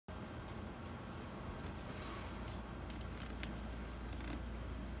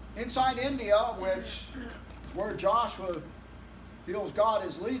Inside India, which is where Joshua feels God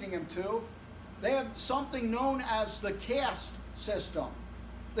is leading him to, they have something known as the caste system.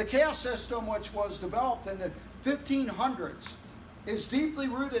 The caste system, which was developed in the 1500s, is deeply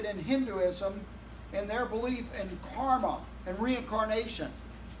rooted in Hinduism in their belief in karma and reincarnation.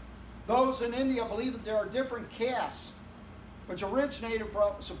 Those in India believe that there are different castes, which originated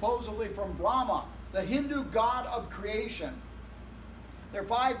supposedly from Brahma, the Hindu god of creation. There are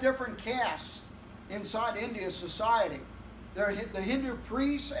 5 different castes inside India's society. There are the Hindu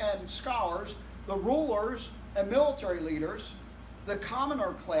priests and scholars, the rulers and military leaders, the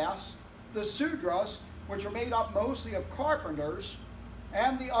commoner class, the Sudras, which are made up mostly of carpenters,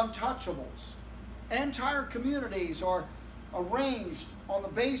 and the untouchables. Entire communities are arranged on the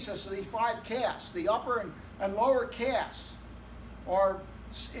basis of these 5 castes. The upper and lower castes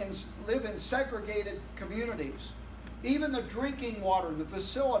live in segregated communities. Even the drinking water and the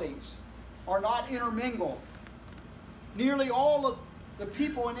facilities are not intermingled. Nearly all of the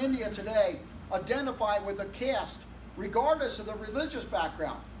people in India today identify with a caste, regardless of the religious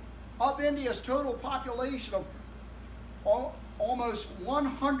background. Of India's total population of almost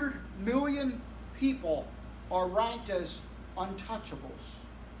 100 million people are ranked as untouchables.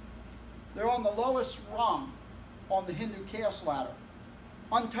 They're on the lowest rung on the Hindu caste ladder.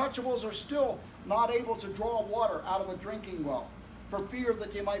 Untouchables are still not able to draw water out of a drinking well for fear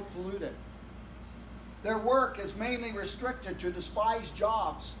that they might pollute it. Their work is mainly restricted to despised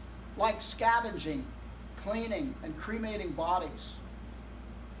jobs like scavenging, cleaning, and cremating bodies.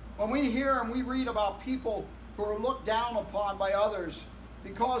 When we hear and we read about people who are looked down upon by others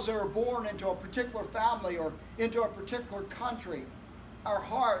because they were born into a particular family or into a particular country, our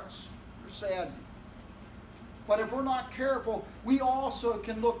hearts are saddened. But if we're not careful, we also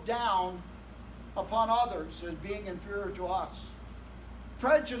can look down upon others as being inferior to us.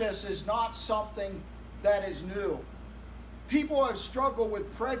 Prejudice is not something that is new. People have struggled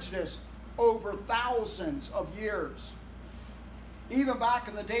with prejudice over thousands of years. Even back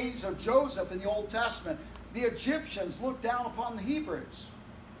in the days of Joseph in the Old Testament, the Egyptians looked down upon the Hebrews.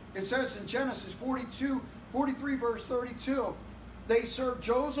 It says in Genesis 43 verse 32, they served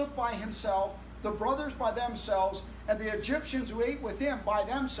Joseph by himself, the brothers by themselves, and the Egyptians who ate with him by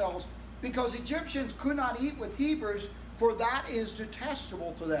themselves, because Egyptians could not eat with Hebrews, for that is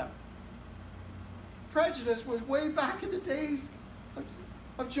detestable to them. Prejudice was way back in the days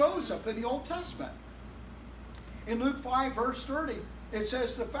of Joseph in the Old Testament. In Luke 5 verse 30, it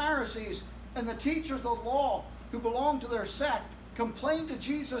says the Pharisees and the teachers of the law who belonged to their sect complained to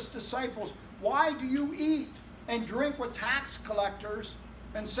Jesus' disciples, "Why do you eat and drink with tax collectors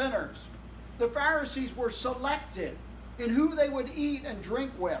and sinners?" The Pharisees were selective in who they would eat and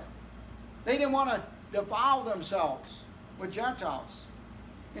drink with. They didn't want to defile themselves with Gentiles.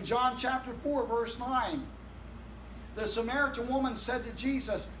 In John chapter 4 verse 9, the Samaritan woman said to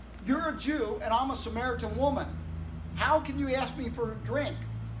Jesus, "You're a Jew and I'm a Samaritan woman. How can you ask me for a drink?"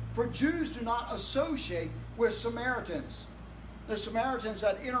 For Jews do not associate with Samaritans. The Samaritans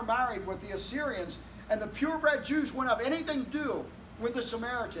had intermarried with the Assyrians, and the purebred Jews wouldn't have anything to do with the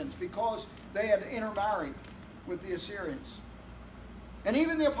Samaritans because they had intermarried with the Assyrians. And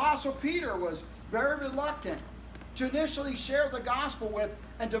even the Apostle Peter was very reluctant to initially share the gospel with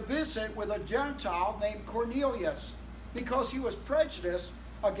and to visit with a Gentile named Cornelius because he was prejudiced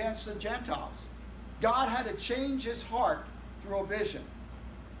against the Gentiles. God had to change his heart through a vision.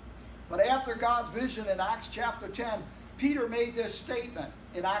 But after God's vision in Acts chapter 10, Peter made this statement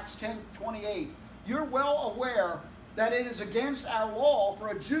in Acts 10:28. You're well aware that it is against our law for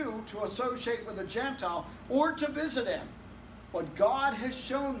a Jew to associate with a Gentile or to visit him. But God has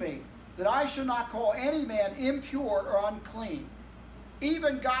shown me that I should not call any man impure or unclean.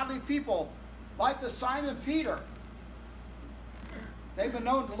 Even godly people like the Simon Peter, they've been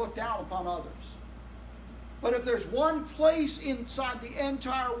known to look down upon others. But if there's one place inside the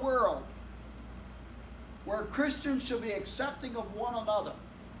entire world where Christians should be accepting of one another,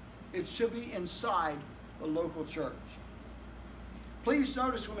 it should be inside the local church. Please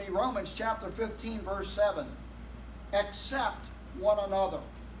notice with me Romans chapter 15 verse 7. Accept one another,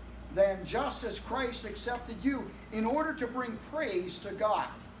 then just as Christ accepted you in order to bring praise to God.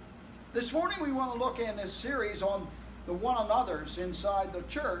 This morning we want to look in this series on the one another's inside the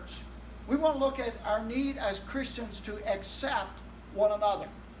church. We want to look at our need as Christians to accept one another.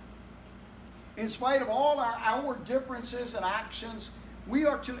 In spite of all our outward differences and actions, we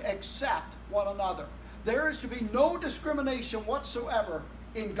are to accept one another. There is to be no discrimination whatsoever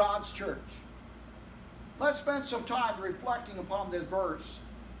in God's church. Let's spend some time reflecting upon this verse.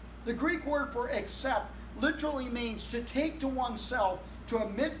 The Greek word for accept literally means to take to oneself to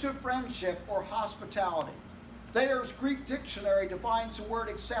admit to friendship or hospitality. Thayer's Greek dictionary defines the word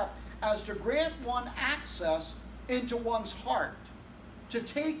accept as to grant one access into one's heart, to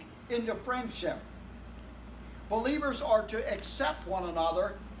take into friendship. Believers are to accept one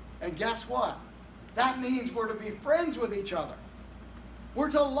another, and guess what? That means we're to be friends with each other.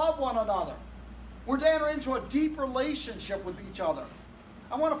 We're to love one another. We're to enter into a deep relationship with each other.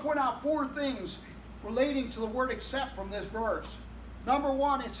 I want to point out 4 things relating to the word accept from this verse. Number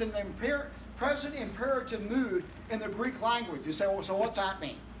 1, it's in the present imperative mood in the Greek language. You say, well, so what's that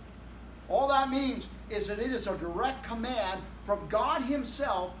mean? All that means is that it is a direct command from God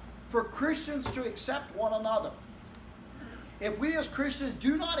Himself for Christians to accept one another. If we as Christians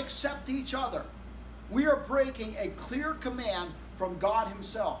do not accept each other, we are breaking a clear command from God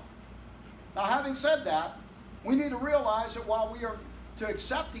Himself. Now, having said that, we need to realize that while we are to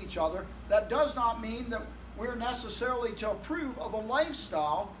accept each other, that does not mean that we're necessarily to approve of the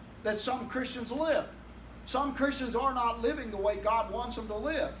lifestyle that some Christians live. Some Christians are not living the way God wants them to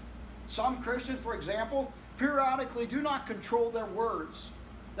live. Some Christians, for example, periodically do not control their words.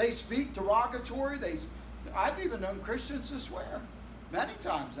 They speak derogatory. I've even known Christians to swear, many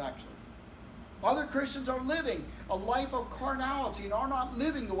times actually. Other Christians are living a life of carnality and are not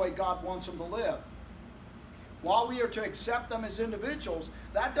living the way God wants them to live. While we are to accept them as individuals,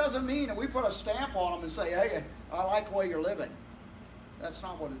 that doesn't mean that we put a stamp on them and say, hey, I like the way you're living. That's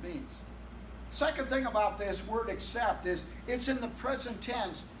not what it means. Second thing about this word accept is it's in the present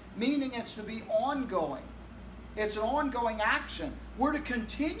tense, meaning it's to be ongoing. It's an ongoing action. We're to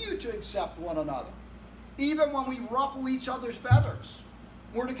continue to accept one another. Even when we ruffle each other's feathers,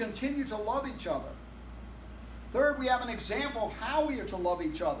 we're to continue to love each other. Third, we have an example of how we are to love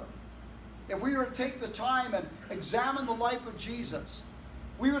each other. If we were to take the time and examine the life of Jesus,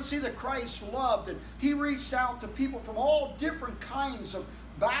 we would see that Christ loved and He reached out to people from all different kinds of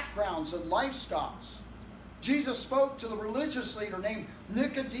backgrounds and lifestyles. Jesus spoke to the religious leader named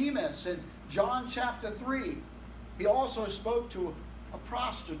Nicodemus in John chapter 3. He also spoke to a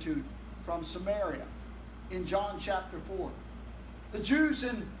prostitute from Samaria in John chapter 4. The Jews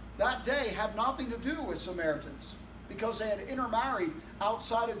in that day had nothing to do with Samaritans because they had intermarried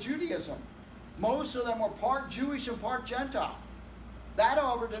outside of Judaism. Most of them were part Jewish and part Gentile. That,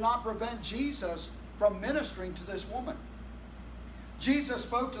 however, did not prevent Jesus from ministering to this woman. Jesus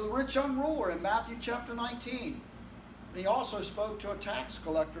spoke to the rich young ruler in Matthew chapter 19. And He also spoke to a tax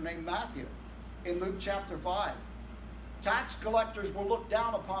collector named Matthew in Luke chapter 5. Tax collectors were looked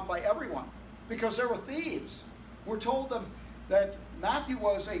down upon by everyone because they were thieves. We're told them that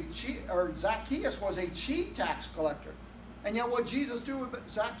Zacchaeus was a chief tax collector. And yet what did Jesus do with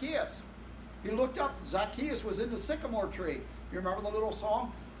Zacchaeus? He looked up. Zacchaeus was in the sycamore tree. You remember the little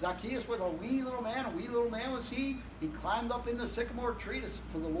song? Zacchaeus was a wee little man was he. He climbed up in the sycamore tree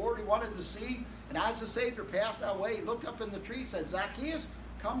for the Lord he wanted to see. And as the Savior passed that way, he looked up in the tree and said, Zacchaeus,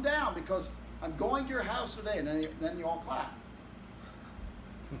 come down because I'm going to your house today. And then you all clap.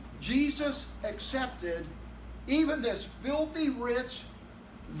 Jesus accepted even this filthy rich,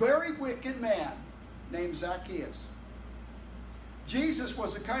 very wicked man named Zacchaeus. Jesus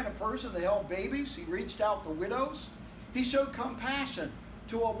was the kind of person that held babies. He reached out to widows. He showed compassion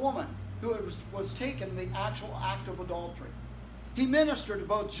to a woman who was taken in the actual act of adultery. He ministered to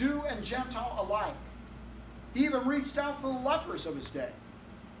both Jew and Gentile alike. He even reached out to the lepers of his day.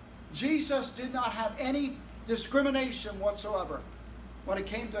 Jesus did not have any discrimination whatsoever when it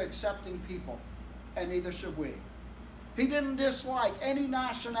came to accepting people, and neither should we. He didn't dislike any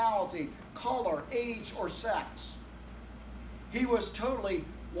nationality, color, age, or sex. He was totally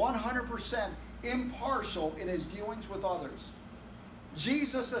 100% impartial in His dealings with others.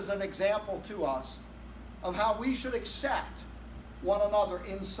 Jesus is an example to us of how we should accept one another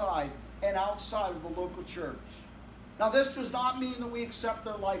inside and outside of the local church. Now, this does not mean that we accept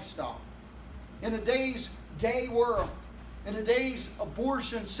their lifestyle. In today's gay world, in today's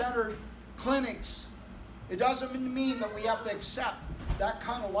abortion-centered clinics, it doesn't mean that we have to accept that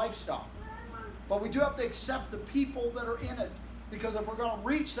kind of lifestyle. But we do have to accept the people that are in it, because if we're going to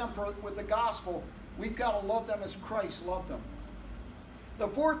reach them with the gospel, we've got to love them as Christ loved them. The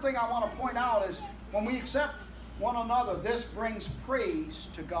fourth thing I want to point out is when we accept one another, this brings praise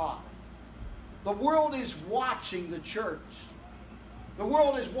to God. The world is watching the church. The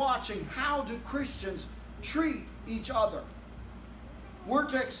world is watching how do Christians treat each other. We're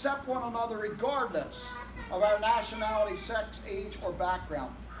to accept one another regardless of our nationality, sex, age, or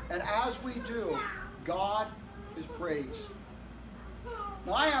background. And as we do, God is praised.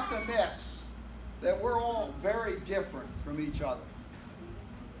 Now, I have to admit that we're all very different from each other.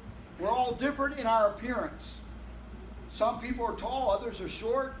 We're all different in our appearance. Some people are tall, others are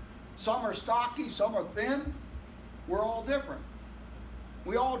short. Some are stocky, some are thin. We're all different.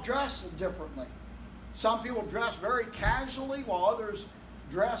 We all dress differently. Some people dress very casually while others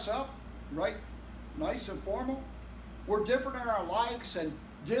dress up, right? Nice and formal. We're different in our likes and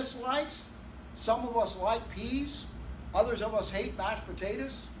dislikes. Some of us like peas. Others of us hate mashed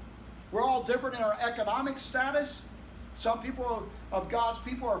potatoes. We're all different in our economic status. Some people of God's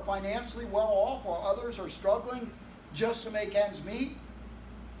people are financially well off, while others are struggling just to make ends meet.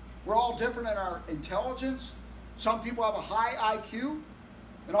 We're all different in our intelligence. Some people have a high IQ,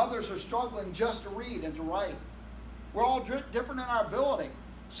 and others are struggling just to read and to write. We're all different in our ability.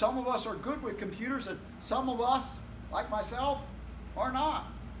 Some of us are good with computers, and some of us, like myself, are not.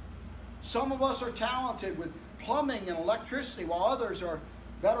 Some of us are talented with plumbing and electricity, while others are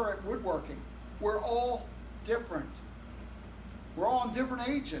better at woodworking. We're all different. We're all in different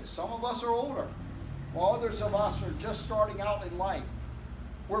ages. Some of us are older, while others of us are just starting out in life.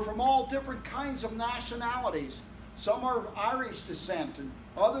 We're from all different kinds of nationalities. Some are of Irish descent and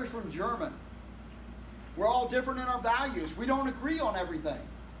others from German. We're all different in our values. We don't agree on everything.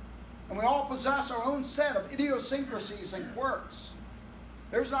 And we all possess our own set of idiosyncrasies and quirks.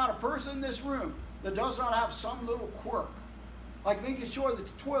 There's not a person in this room that does not have some little quirk. Like making sure that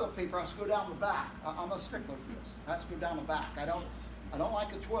the toilet paper has to go down the back. I'm a stickler for this. It has to go down the back. I don't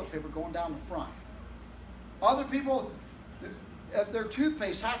like the toilet paper going down the front. Other people, their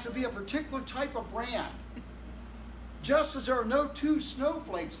toothpaste has to be a particular type of brand. Just as there are no two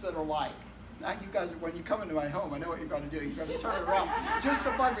snowflakes that are alike. Now you guys, when you come into my home, I know what you're going to do. You're going to turn it around just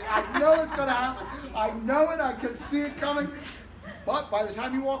to bug me. I know it's going to happen. I know it. I can see it coming. But by the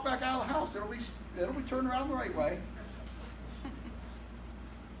time you walk back out of the house, it'll be turned around the right way.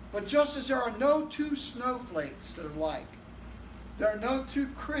 But just as there are no two snowflakes that are alike, there are no two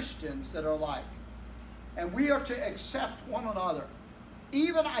Christians that are alike. And we are to accept one another.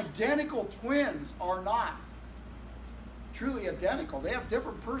 Even identical twins are not truly identical. They have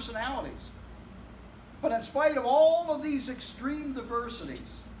different personalities. But in spite of all of these extreme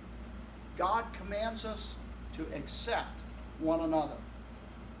diversities, God commands us to accept one another.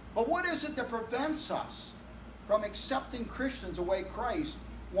 But what is it that prevents us from accepting Christians the way Christ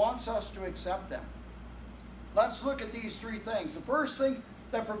wants us to accept them? Let's look at these three things. The first thing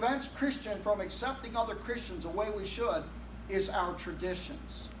that prevents Christians from accepting other Christians the way we should is our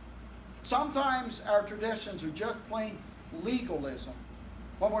traditions. Sometimes our traditions are just plain legalism,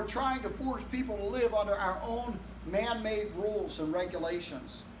 when we're trying to force people to live under our own man-made rules and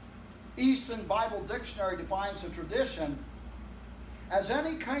regulations. Easton Bible Dictionary defines a tradition as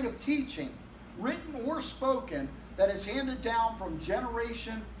any kind of teaching, written or spoken, that is handed down from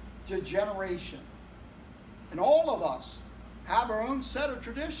generation to generation. And all of us have our own set of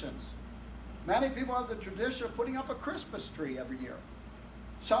traditions. Many people have the tradition of putting up a Christmas tree every year.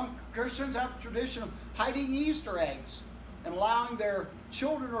 Some Christians have a tradition of hiding Easter eggs and allowing their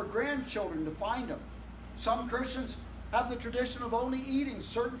children or grandchildren to find them. Some Christians have the tradition of only eating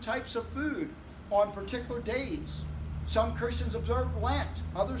certain types of food on particular days. Some Christians observe Lent,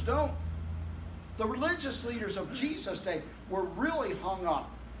 others don't. The religious leaders of Jesus' day were really hung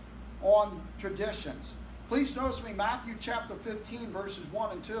up on traditions. Please notice me, Matthew chapter 15, verses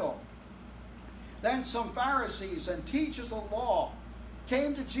 1 and 2. Then some Pharisees and teachers of the law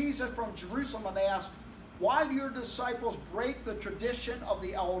came to Jesus from Jerusalem and asked, "Why do your disciples break the tradition of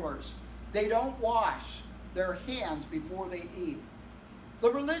the elders? They don't wash their hands before they eat."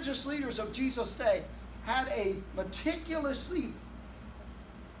 The religious leaders of Jesus' day had a meticulously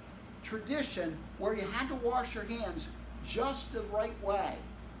tradition where you had to wash your hands just the right way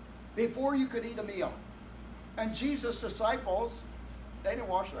before you could eat a meal. And Jesus' disciples, they didn't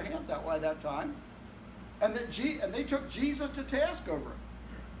wash their hands that way that time. And they took Jesus to task over it.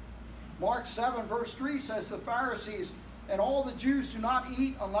 Mark 7 verse 3 says, "The Pharisees and all the Jews do not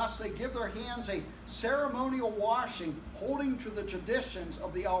eat unless they give their hands a ceremonial washing, holding to the traditions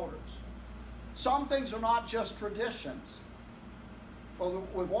of the elders." Some things are not just traditions. Well,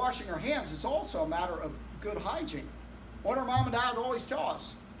 with washing our hands, it's also a matter of good hygiene. What our mom and dad always tell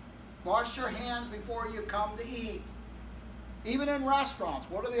us: wash your hands before you come to eat. Even in restaurants,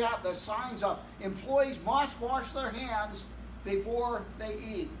 what do they have? The signs up: employees must wash their hands before they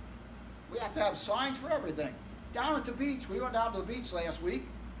eat. We have to have signs for everything. Down at the beach, we went down to the beach last week,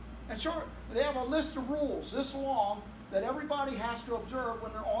 and sure, they have a list of rules this long that everybody has to observe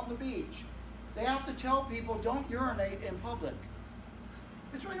when they're on the beach. They have to tell people, don't urinate in public.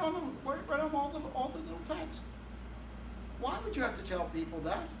 It's right on all the little tags. Why would you have to tell people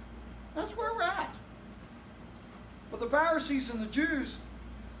that? That's where we're at. But the Pharisees and the Jews,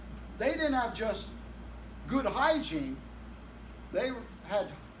 they didn't have just good hygiene, they had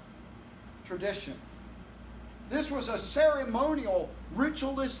tradition. This was a ceremonial,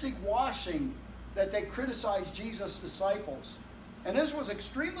 ritualistic washing that they criticized Jesus' disciples. And this was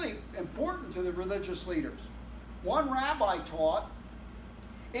extremely important to the religious leaders. One rabbi taught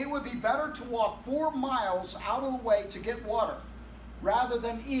it would be better to walk 4 miles out of the way to get water rather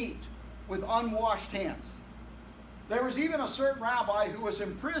than eat with unwashed hands. There was even a certain rabbi who was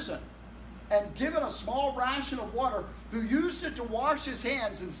in prison and given a small ration of water, who used it to wash his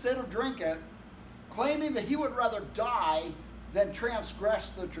hands instead of drink it, claiming that he would rather die than transgress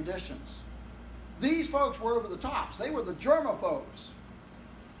the traditions. These folks were over the tops. They were the germaphobes.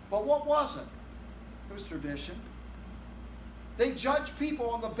 But what was it? It was tradition. They judged people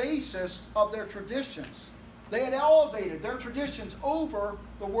on the basis of their traditions. They had elevated their traditions over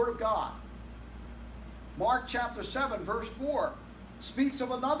the Word of God. Mark chapter 7, verse 4 speaks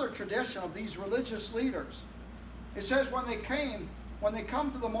of another tradition of these religious leaders. It says, when they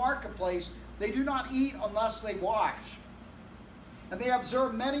come to the marketplace, they do not eat unless they wash. And they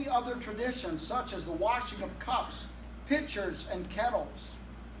observe many other traditions, such as the washing of cups, pitchers, and kettles.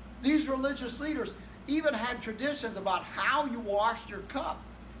 These religious leaders even had traditions about how you washed your cup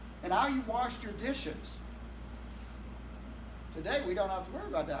and how you washed your dishes. Today, we don't have to worry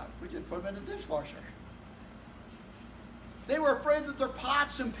about that. We just put them in the dishwasher. They were afraid that their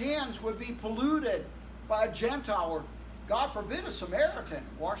pots and pans would be polluted by a Gentile, or God forbid, a Samaritan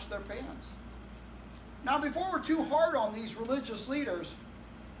wash their pans. Now, before we're too hard on these religious leaders,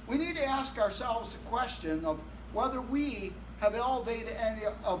 we need to ask ourselves the question of whether we have elevated any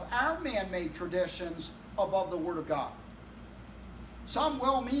of our man-made traditions above the Word of God. Some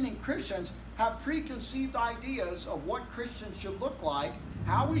well-meaning Christians have preconceived ideas of what Christians should look like,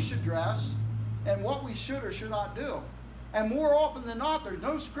 how we should dress, and what we should or should not do. And more often than not, there's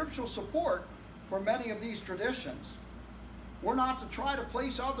no scriptural support for many of these traditions. We're not to try to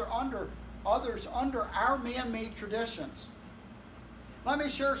place others under our man-made traditions. Let me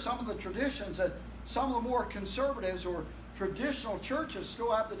share some of the traditions that some of the more conservatives or traditional churches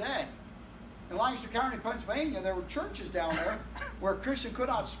still have today. In Lancaster County, Pennsylvania, there were churches down there where a Christian could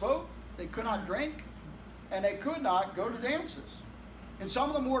not smoke, they could not drink, and they could not go to dances. In some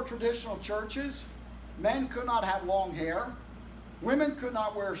of the more traditional churches, men could not have long hair, women could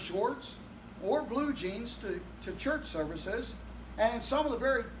not wear shorts or blue jeans to church services, and in some of the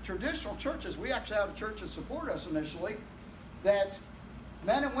very traditional churches, we actually had a church that supported us initially, that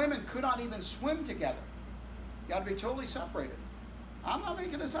men and women could not even swim together. You got to be totally separated. I'm not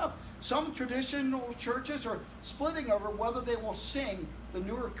making this up. Some traditional churches are splitting over whether they will sing the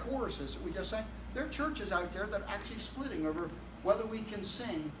newer choruses that we just sang. There are churches out there that are actually splitting over whether we can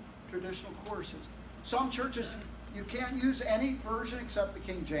sing traditional choruses. Some churches, you can't use any version except the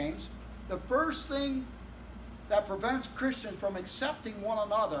King James. The first thing that prevents Christians from accepting one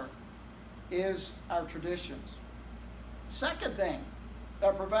another is our traditions. Second thing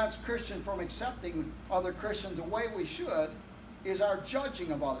that prevents Christians from accepting other Christians the way we should is our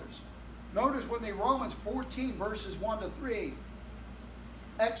judging of others. Notice with me Romans 14 verses 1 to 3.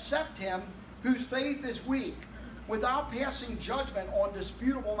 Accept him whose faith is weak, without passing judgment on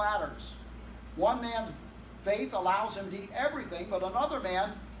disputable matters. One man's faith allows him to eat everything, but another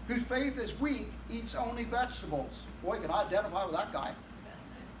man whose faith is weak eats only vegetables. Boy, can I identify with that guy,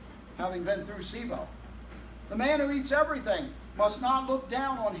 having been through SIBO. The man who eats everything must not look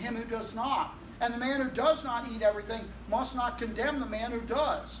down on him who does not. And the man who does not eat everything must not condemn the man who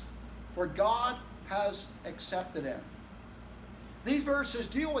does, for God has accepted him. These verses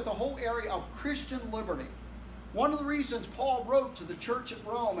deal with the whole area of Christian liberty. One of the reasons Paul wrote to the church at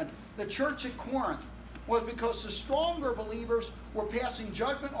Rome and the church at Corinth was because the stronger believers were passing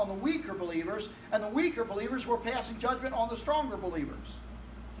judgment on the weaker believers, and the weaker believers were passing judgment on the stronger believers.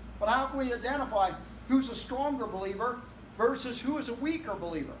 But how can we identify who's a stronger believer versus who is a weaker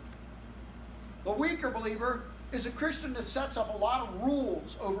believer? The weaker believer is a Christian that sets up a lot of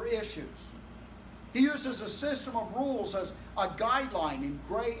rules over issues. He uses a system of rules as a guideline in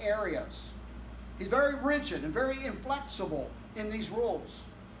gray areas. He's very rigid and very inflexible in these rules.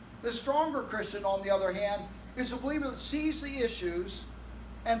 The stronger Christian, on the other hand, is a believer that sees the issues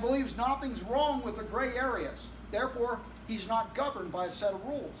and believes nothing's wrong with the gray areas. Therefore, he's not governed by a set of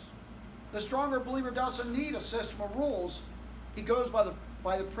rules. The stronger believer doesn't need a system of rules. He goes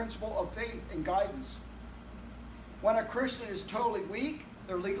by the principle of faith and guidance. When a Christian is totally weak,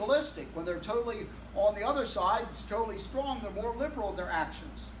 they're legalistic. When they're totally on the other side, it's totally strong, they're more liberal in their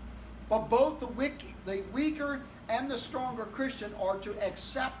actions. But both the weaker and the stronger Christian are to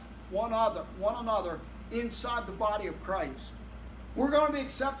accept one another inside the body of Christ. We're going to be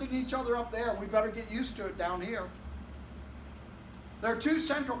accepting each other up there. We better get used to it down here. There are two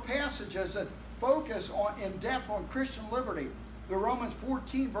central passages that focus in depth on Christian liberty. The Romans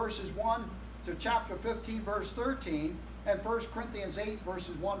 14 verses 1 to chapter 15 verse 13, and 1 Corinthians 8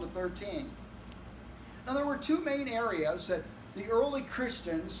 verses 1 to 13. Now there were two main areas that the early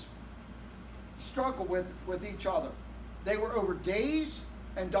Christians struggled with each other. They were over days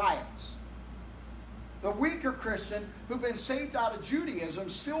and diets. The weaker Christian who'd been saved out of Judaism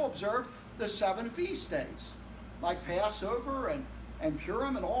still observed the 7 feast days, like Passover and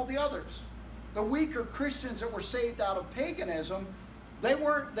Purim and all the others. The weaker Christians that were saved out of paganism, they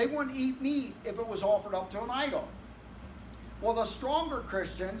wouldn't eat meat if it was offered up to an idol. Well, the stronger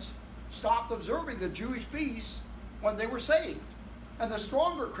Christians stopped observing the Jewish feasts when they were saved. And the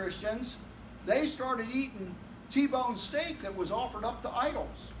stronger Christians, they started eating T-bone steak that was offered up to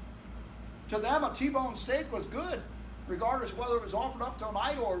idols. To them, a T-bone steak was good, regardless of whether it was offered up to an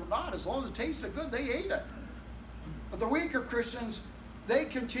idol or not. As long as it tasted good, they ate it. But the weaker Christians, they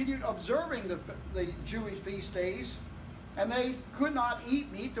continued observing the Jewish feast days, and they could not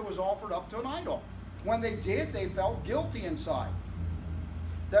eat meat that was offered up to an idol. When they did, they felt guilty inside.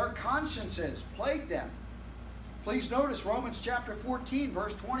 Their consciences plagued them. Please notice Romans chapter 14,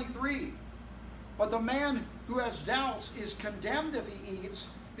 verse 23. But the man who has doubts is condemned if he eats,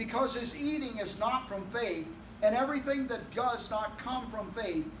 because his eating is not from faith, and everything that does not come from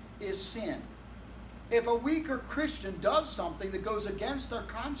faith is sin. If a weaker Christian does something that goes against their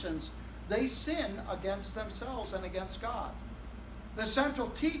conscience, they sin against themselves and against God. The central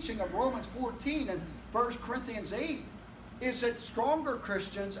teaching of Romans 14 and 1 Corinthians 8 is that stronger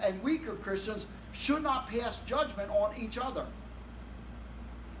Christians and weaker Christians should not pass judgment on each other,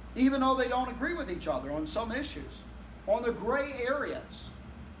 even though they don't agree with each other on some issues, on the gray areas.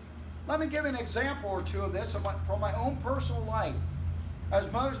 Let me give an example or two of this from my own personal life. As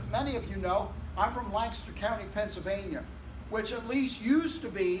many of you know, I'm from Lancaster County, Pennsylvania, which at least used to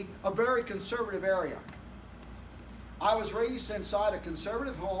be a very conservative area. I was raised inside a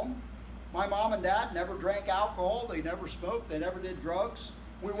conservative home. My mom and dad never drank alcohol, they never smoked, they never did drugs.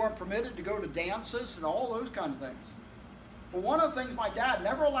 We weren't permitted to go to dances and all those kind of things. But one of the things my dad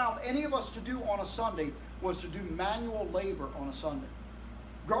never allowed any of us to do on a Sunday was to do manual labor on a Sunday.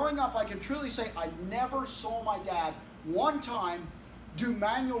 Growing up, I can truly say I never saw my dad one time do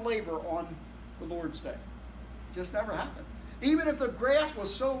manual labor on the Lord's Day. It just never happened. Even if the grass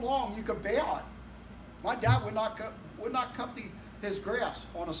was so long you could bale it, my dad would not cut his grass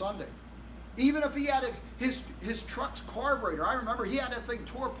on a Sunday. Even if he had his truck's carburetor, I remember he had that thing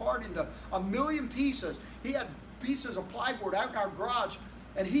tore apart into a million pieces. He had pieces of plywood out in our garage,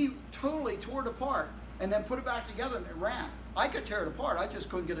 and he totally tore it apart and then put it back together and it ran. I could tear it apart, I just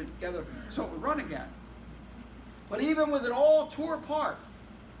couldn't get it together so it would run again. But even with it all tore apart,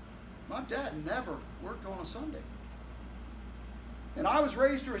 my dad never worked on a Sunday. And I was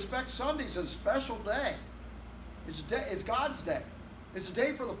raised to respect Sundays as a special day. It's God's day. It's a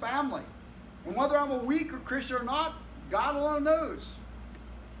day for the family. And whether I'm a weaker Christian or not, God alone knows.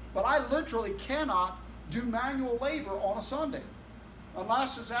 But I literally cannot do manual labor on a Sunday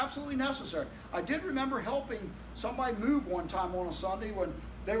unless it's absolutely necessary. I did remember helping somebody move one time on a Sunday when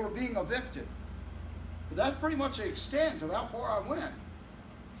they were being evicted. But that's pretty much the extent of how far I went.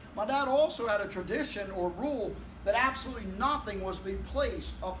 My dad also had a tradition or rule that absolutely nothing was to be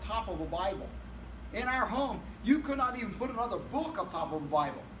placed up top of a Bible. In our home, you could not even put another book up top of a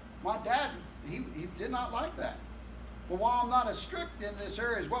Bible. My dad, he did not like that. But while I'm not as strict in this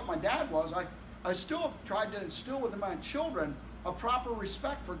area as what my dad was, I still have tried to instill within my children a proper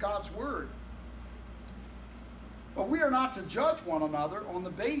respect for God's Word. But we are not to judge one another on the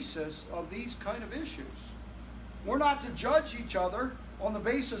basis of these kind of issues. We're not to judge each other on the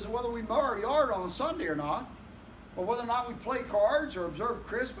basis of whether we mow our yard on a Sunday or not, or whether or not we play cards or observe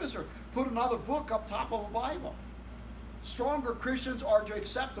Christmas or put another book up top of a Bible. Stronger Christians are to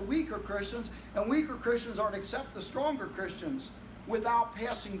accept the weaker Christians, and weaker Christians are to accept the stronger Christians without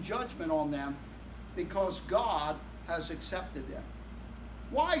passing judgment on them, because God has accepted them.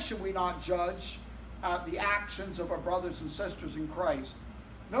 Why should we not judge the actions of our brothers and sisters in Christ?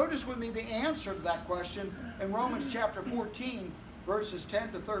 Notice with me the answer to that question in Romans chapter 14, verses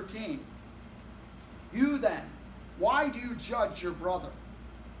 10 to 13. You then, why do you judge your brother?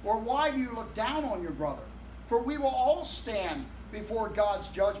 Or why do you look down on your brother? For we will all stand before God's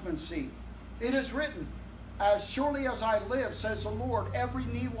judgment seat. It is written, as surely as I live, says the Lord, every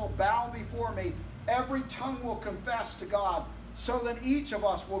knee will bow before me, every tongue will confess to God, so that each of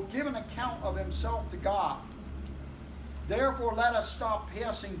us will give an account of himself to God. Therefore, let us stop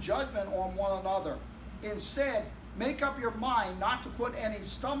passing judgment on one another. Instead, Make up your mind not to put any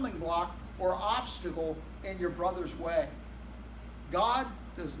stumbling block or obstacle in your brother's way. God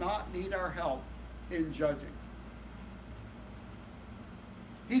does not need our help in judging.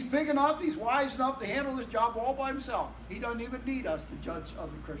 He's big enough, he's wise enough to handle this job all by himself. He doesn't even need us to judge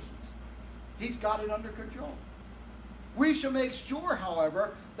other Christians. He's got it under control. We should make sure,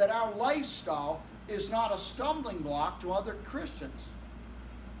 however, that our lifestyle is not a stumbling block to other Christians.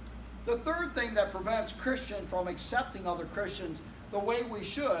 The third thing that prevents Christians from accepting other Christians the way we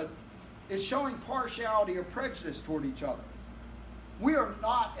should is showing partiality or prejudice toward each other. We are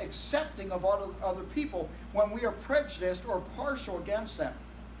not accepting of other people when we are prejudiced or partial against them.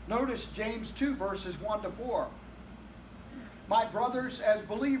 Notice James 2 verses 1 to 4. My brothers, as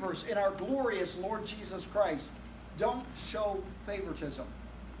believers in our glorious Lord Jesus Christ, don't show favoritism.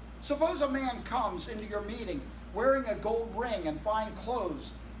 Suppose a man comes into your meeting wearing a gold ring and fine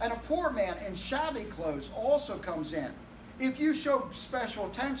clothes, and a poor man in shabby clothes also comes in. If you show special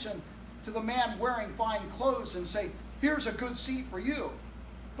attention to the man wearing fine clothes and say, here's a good seat for you,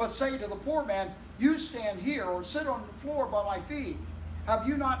 but say to the poor man, you stand here or sit on the floor by my feet, have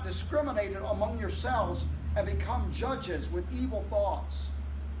you not discriminated among yourselves and become judges with evil thoughts?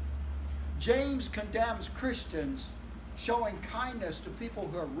 James condemns Christians showing kindness to people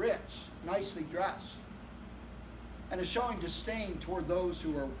who are rich, nicely dressed, and is showing disdain toward those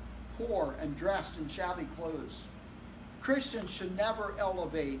who are poor and dressed in shabby clothes. Christians should never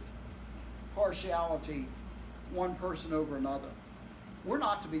elevate partiality one person over another. We're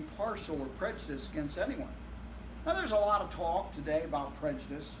not to be partial or prejudiced against anyone. Now, there's a lot of talk today about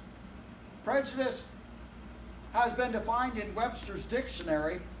prejudice. Prejudice has been defined in Webster's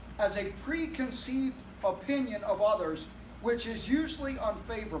dictionary as a preconceived opinion of others, which is usually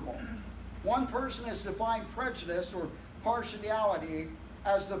unfavorable. One person has defined prejudice or partiality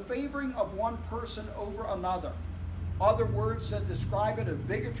as the favoring of one person over another. Other words that describe it as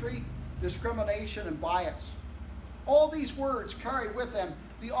bigotry, discrimination, and bias. All these words carry with them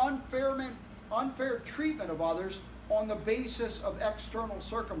the unfair treatment of others on the basis of external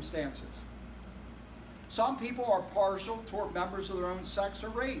circumstances. Some people are partial toward members of their own sex or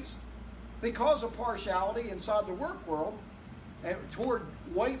race. Because of partiality inside the work world and toward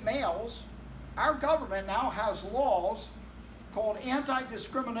white males, our government now has laws called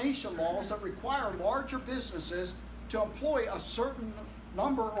anti-discrimination laws that require larger businesses to employ a certain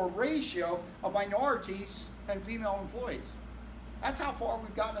number or ratio of minorities and female employees. That's how far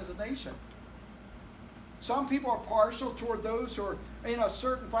we've gotten as a nation. Some people are partial toward those who are in a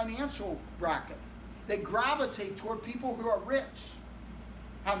certain financial bracket. They gravitate toward people who are rich,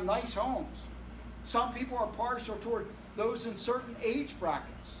 have nice homes. Some people are partial toward those in certain age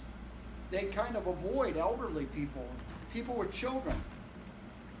brackets. They kind of avoid elderly people, people with children.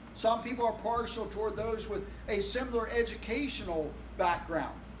 Some people are partial toward those with a similar educational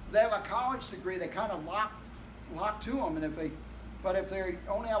background. They have a college degree, they kind of lock to them, and if they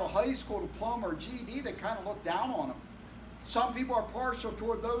only have a high school diploma or GED, they kind of look down on them. Some people are partial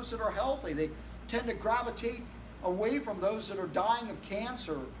toward those that are healthy. They tend to gravitate away from those that are dying of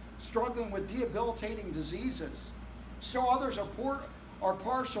cancer, struggling with debilitating diseases. Still others are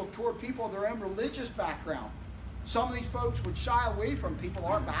partial toward people of their own religious background. Some of these folks would shy away from people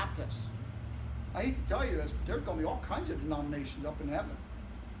who aren't Baptists. I hate to tell you this, but there's going to be all kinds of denominations up in heaven.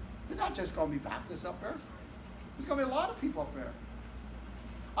 There's not just going to be Baptists up there. There's going to be a lot of people up there.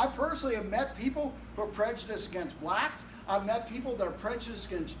 I personally have met people who are prejudiced against blacks. I've met people that are prejudiced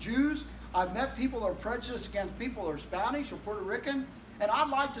against Jews. I've met people that are prejudiced against people that are Spanish or Puerto Rican. And I'd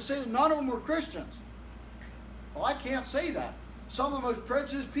like to say that none of them were Christians. Well, I can't say that. Some of the most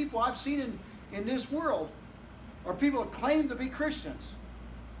prejudiced people I've seen in this world are people that claim to be Christians.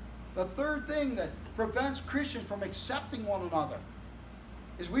 The third thing that prevents Christians from accepting one another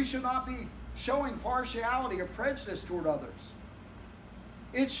is we should not be showing partiality or prejudice toward others.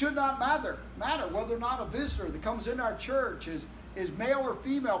 It should not matter whether or not a visitor that comes into our church is male or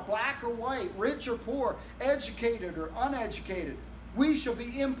female, black or white, rich or poor, educated or uneducated. We should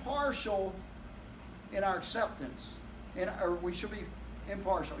be impartial in our acceptance. Or we should be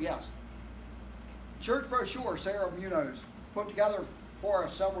impartial, yes. Church brochure Sarah Munoz put together for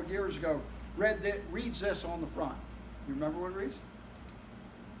us several years ago reads this on the front. You remember what it reads?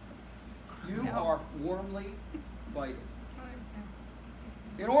 You are warmly invited.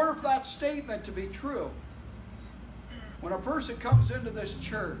 In order for that statement to be true, when a person comes into this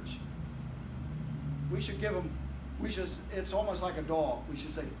church, we should give them, it's almost like a dog. We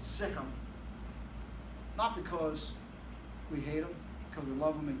should say, sick them. Not because we hate them, because we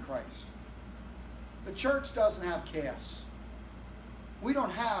love them in Christ. The church doesn't have castes. We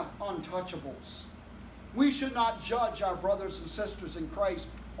don't have untouchables. We should not judge our brothers and sisters in Christ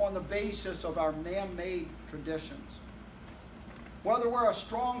on the basis of our man-made traditions. Whether we're a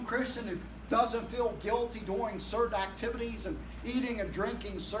strong Christian who doesn't feel guilty doing certain activities and eating and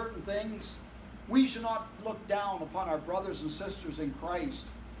drinking certain things, we should not look down upon our brothers and sisters in Christ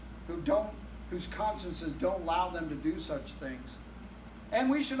whose consciences don't allow them to do such things. And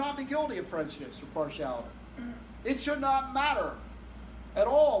we should not be guilty of prejudice or partiality. It should not matter at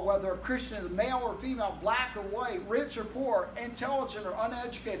all whether a Christian is male or female, black or white, rich or poor, intelligent or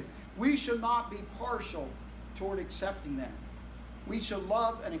uneducated. We should not be partial toward accepting them. We should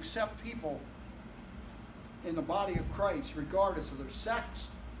love and accept people in the body of Christ regardless of their sex,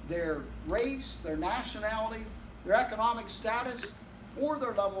 their race, their nationality, their economic status, or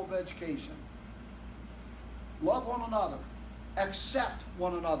their level of education. Love one another. Accept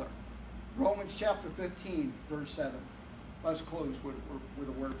one another. Romans chapter 15, verse 7. Let's close with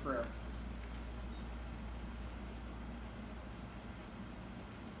a word of prayer.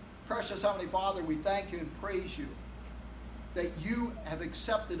 Precious Heavenly Father, we thank you and praise you that you have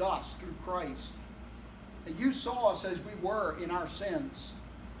accepted us through Christ. That you saw us as we were in our sins.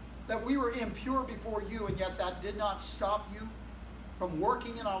 That we were impure before you, and yet that did not stop you from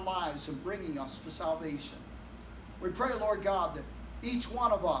working in our lives and bringing us to salvation. We pray, Lord God, that each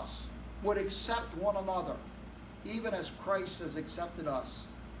one of us would accept one another, even as Christ has accepted us.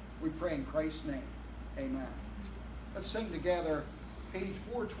 We pray in Christ's name. Amen. Let's sing together page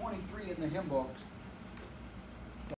 423 in the hymn book.